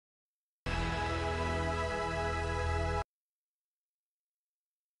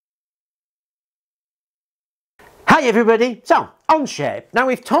Hi everybody, so Onshape. Now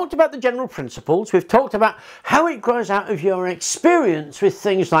we've talked about the general principles, we've talked about how it grows out of your experience with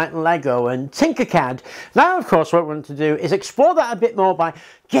things like Lego and Tinkercad. Now of course what we want to do is explore that a bit more by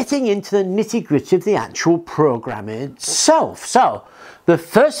getting into the nitty-gritty of the actual program itself. So the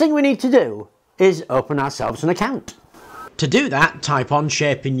first thing we need to do is open ourselves an account. To do that, type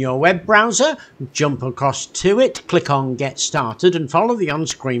Onshape in your web browser, jump across to it, click on Get Started and follow the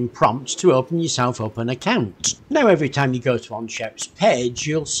on-screen prompts to open yourself up an account. Now every time you go to Onshape's page,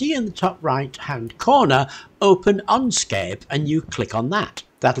 you'll see in the top right hand corner Open Onshape and you click on that.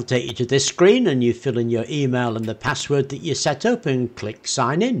 That'll take you to this screen and you fill in your email and the password that you set up and click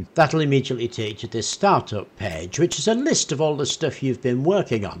sign in. That'll immediately take you to this startup page, which is a list of all the stuff you've been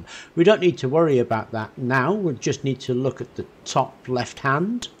working on. We don't need to worry about that now, we just need to look at the top left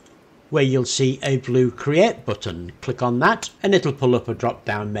hand where you'll see a blue create button. Click on that and it'll pull up a drop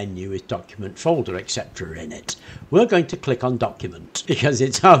down menu with document folder etc. in it. We're going to click on document because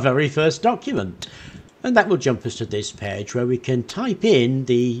it's our very first document. And that will jump us to this page where we can type in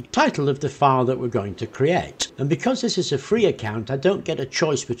the title of the file that we're going to create. And because this is a free account, I don't get a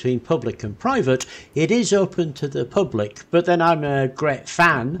choice between public and private. It is open to the public, but then I'm a great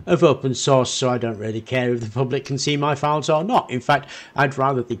fan of open source, so I don't really care if the public can see my files or not. In fact, I'd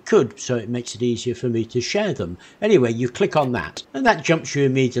rather they could, so it makes it easier for me to share them. Anyway, you click on that, and that jumps you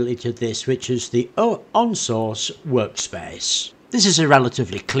immediately to this, which is the OnSource workspace. This is a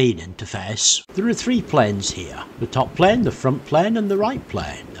relatively clean interface. There are three planes here, the top plane, the front plane and the right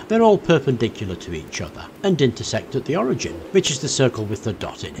plane. They're all perpendicular to each other and intersect at the origin, which is the circle with the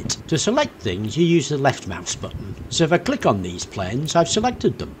dot in it. To select things you use the left mouse button. So if I click on these planes I've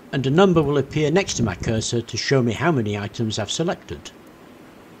selected them and a number will appear next to my cursor to show me how many items I've selected.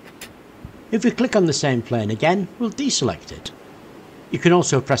 If we click on the same plane again we'll deselect it. You can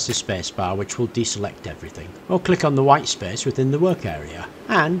also press the spacebar which will deselect everything, or click on the white space within the work area.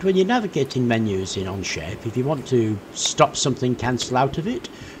 And when you're navigating menus in Onshape, if you want to stop something cancel out of it,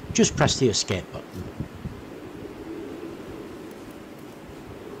 just press the escape button.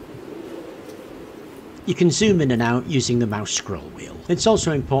 You can zoom in and out using the mouse scroll wheel. It's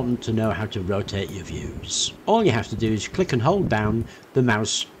also important to know how to rotate your views. All you have to do is click and hold down the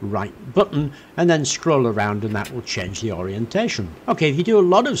mouse right button and then scroll around and that will change the orientation. Okay, if you do a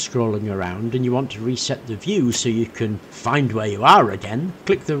lot of scrolling around and you want to reset the view so you can find where you are again,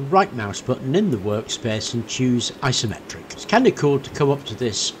 click the right mouse button in the workspace and choose isometric. It's kind of cool to come up to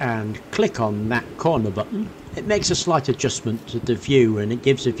this and click on that corner button. It makes a slight adjustment to the view and it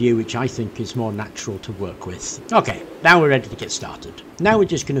gives a view which I think is more natural to work with. Okay, now we're ready to get started. Now we're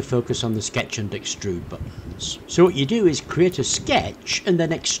just going to focus on the sketch and extrude buttons. So what you do is create a sketch and then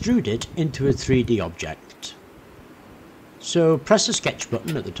extrude it into a 3D object. So press the sketch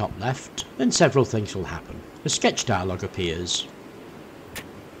button at the top left and several things will happen. A sketch dialog appears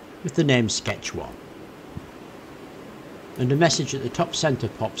with the name Sketch 1. And a message at the top centre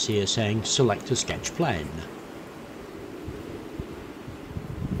pops here saying select a sketch plane.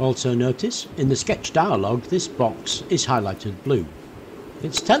 Also notice, in the sketch dialog this box is highlighted blue.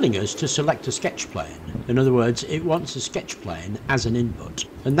 It's telling us to select a sketch plane. In other words, it wants a sketch plane as an input.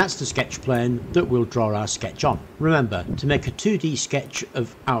 And that's the sketch plane that we'll draw our sketch on. Remember, to make a 2D sketch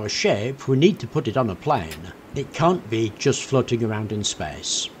of our shape, we need to put it on a plane. It can't be just floating around in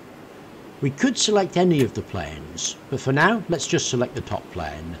space. We could select any of the planes, but for now, let's just select the top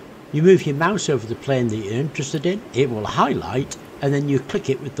plane. You move your mouse over the plane that you're interested in, it will highlight, and then you click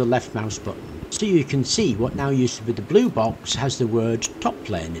it with the left mouse button. So you can see what now used to be the blue box has the word top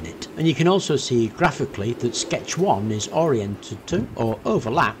plane in it. And you can also see graphically that sketch 1 is oriented to or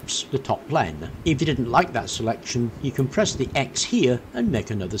overlaps the top plane. If you didn't like that selection, you can press the X here and make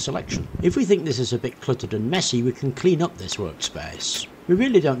another selection. If we think this is a bit cluttered and messy, we can clean up this workspace. We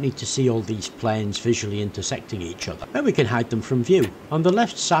really don't need to see all these planes visually intersecting each other, and we can hide them from view. On the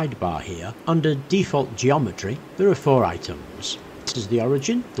left sidebar here, under default geometry, there are 4 items. This is the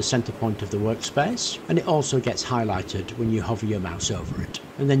origin, the center point of the workspace, and it also gets highlighted when you hover your mouse over it.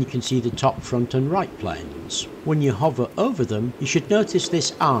 And then you can see the top, front and right planes. When you hover over them, you should notice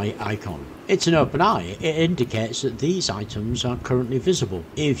this eye icon. It's an open eye. It indicates that these items are currently visible.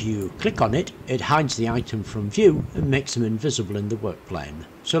 If you click on it, it hides the item from view and makes them invisible in the work plane.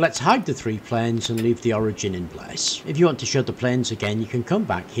 So let's hide the 3 planes and leave the origin in place. If you want to show the planes again, you can come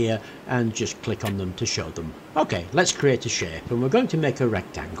back here and just click on them to show them. Okay, let's create a shape and we're going to make a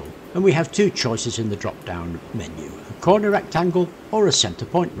rectangle. And we have 2 choices in the drop down menu, a corner rectangle or a center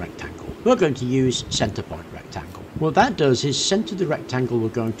point rectangle. We're going to use center point rectangle. What that does is center the rectangle we're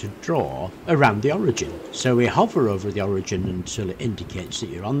going to draw around the origin. So we hover over the origin until it indicates that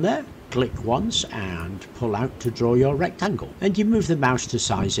you're on there. Click once and pull out to draw your rectangle, and you move the mouse to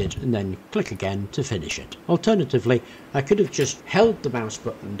size it and then click again to finish it. Alternatively, I could have just held the mouse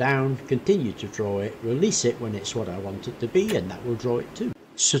button down, continue to draw it, release it when it's what I want it to be, and that will draw it too.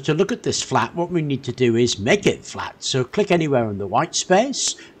 So to look at this flat, what we need to do is make it flat. So click anywhere in the white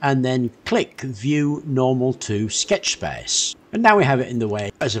space and then click View Normal to Sketch Space. And now we have it in the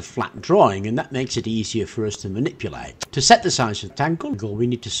way as a flat drawing, and that makes it easier for us to manipulate. To set the size of the rectangle, we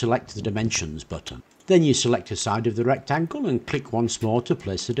need to select the Dimensions button. Then you select a side of the rectangle and click once more to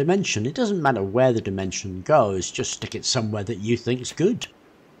place the dimension. It doesn't matter where the dimension goes, just stick it somewhere that you think's good.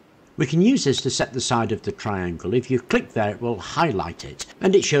 We can use this to set the side of the triangle. If you click there, it will highlight it,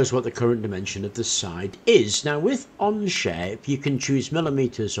 and it shows what the current dimension of the side is. Now with Onshape, you can choose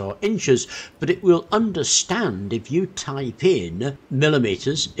millimeters or inches, but it will understand if you type in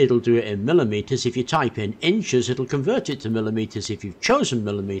millimeters, it'll do it in millimeters. If you type in inches, it'll convert it to millimeters if you've chosen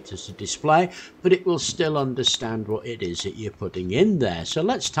millimeters to display, but it will still understand what it is that you're putting in there. So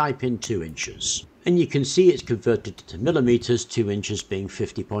let's type in 2 inches. And you can see it's converted to millimeters, 2 inches being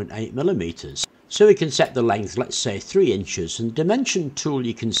 50.8 millimeters. So we can set the length, let's say 3 inches, and the dimension tool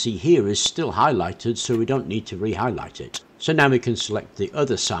you can see here is still highlighted, so we don't need to re-highlight it. So now we can select the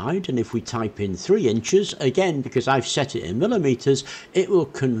other side, and if we type in 3 inches, again, because I've set it in millimeters, it will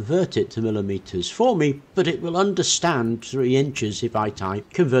convert it to millimeters for me, but it will understand 3 inches if I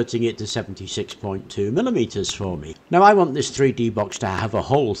type, converting it to 76.2 millimeters for me. Now I want this 3D box to have a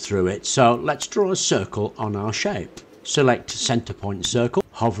hole through it, so let's draw a circle on our shape. Select Center Point Circle,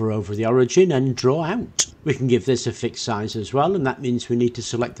 hover over the origin and draw out. We can give this a fixed size as well, and that means we need to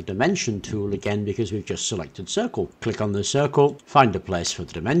select the Dimension tool again because we've just selected Circle. Click on the circle, find a place for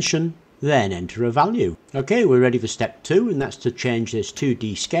the dimension, then enter a value. Okay, we're ready for step 2, and that's to change this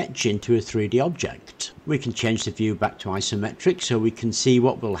 2D sketch into a 3D object. We can change the view back to isometric so we can see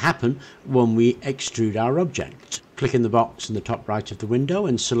what will happen when we extrude our object. Click in the box in the top right of the window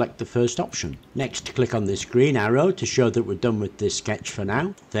and select the first option. Next, click on this green arrow to show that we're done with this sketch for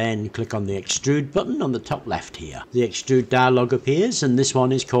now. Then click on the Extrude button on the top left here. The Extrude dialog appears, and this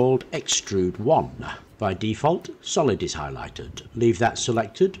one is called Extrude 1. By default, solid is highlighted. Leave that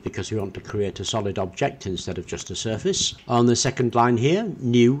selected because we want to create a solid object instead of just a surface. On the second line here,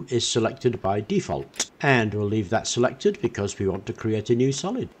 new is selected by default. And we'll leave that selected because we want to create a new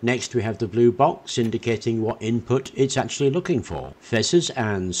solid. Next we have the blue box indicating what input it's actually looking for. Faces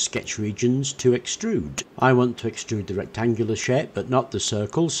and sketch regions to extrude. I want to extrude the rectangular shape but not the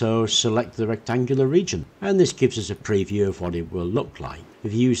circle, so select the rectangular region. And this gives us a preview of what it will look like.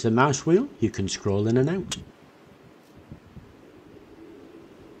 If you use the mouse wheel, you can scroll in and out.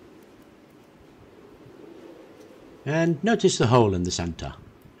 And notice the hole in the center.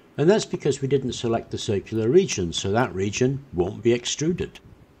 And that's because we didn't select the circular region, so that region won't be extruded.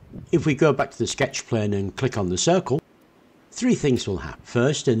 If we go back to the sketch plane and click on the circle, 3 things will happen.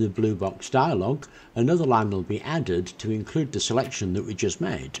 First, in the blue box dialog, another line will be added to include the selection that we just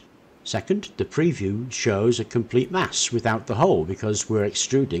made. Second, the preview shows a complete mass without the hole because we're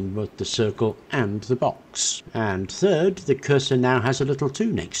extruding both the circle and the box. And third, the cursor now has a little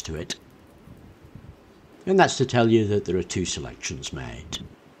 2 next to it. And that's to tell you that there are 2 selections made.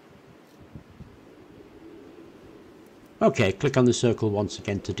 Okay, click on the circle once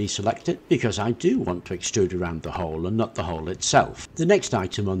again to deselect it, because I do want to extrude around the hole and not the hole itself. The next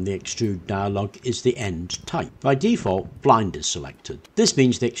item on the extrude dialog is the end type. By default, blind is selected. This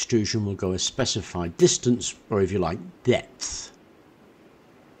means the extrusion will go a specified distance, or if you like, depth.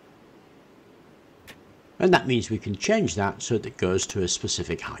 And that means we can change that so that it goes to a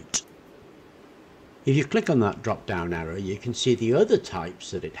specific height. If you click on that drop down arrow, you can see the other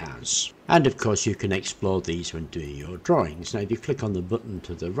types that it has. And of course you can explore these when doing your drawings. Now if you click on the button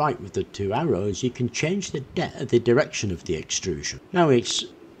to the right with the 2 arrows, you can change the direction of the extrusion. Now if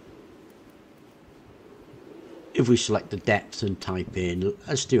we select the depth and type in,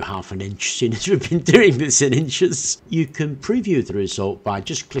 let's do 1/2 inch, seeing as we've been doing this in inches, you can preview the result by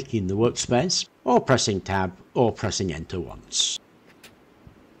just clicking the workspace, or pressing tab, or pressing enter once.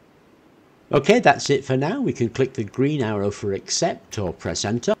 Okay, that's it for now. We can click the green arrow for accept or press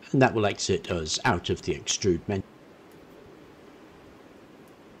enter, and that will exit us out of the extrude menu.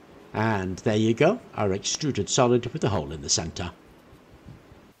 And there you go, our extruded solid with a hole in the center.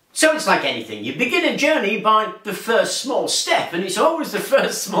 So it's like anything, you begin a journey by the first small step, and it's always the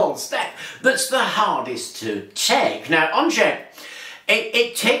first small step that's the hardest to take. Now Onshape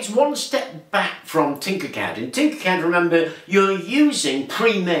It takes one step back from Tinkercad. In Tinkercad, remember, you're using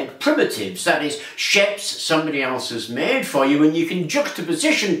pre-made primitives, that is, shapes somebody else has made for you, and you can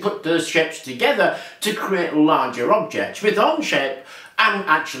juxtaposition, put those shapes together to create larger objects. With Onshape, and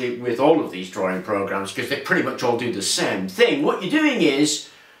actually with all of these drawing programs, because they pretty much all do the same thing, what you're doing is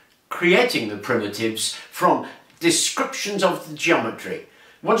creating the primitives from descriptions of the geometry.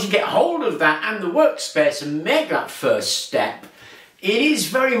 Once you get hold of that and the workspace and make that first step, it is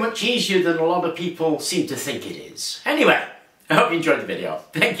very much easier than a lot of people seem to think it is. Anyway, I hope you enjoyed the video.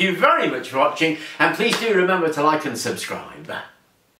 Thank you very much for watching, and please do remember to like and subscribe.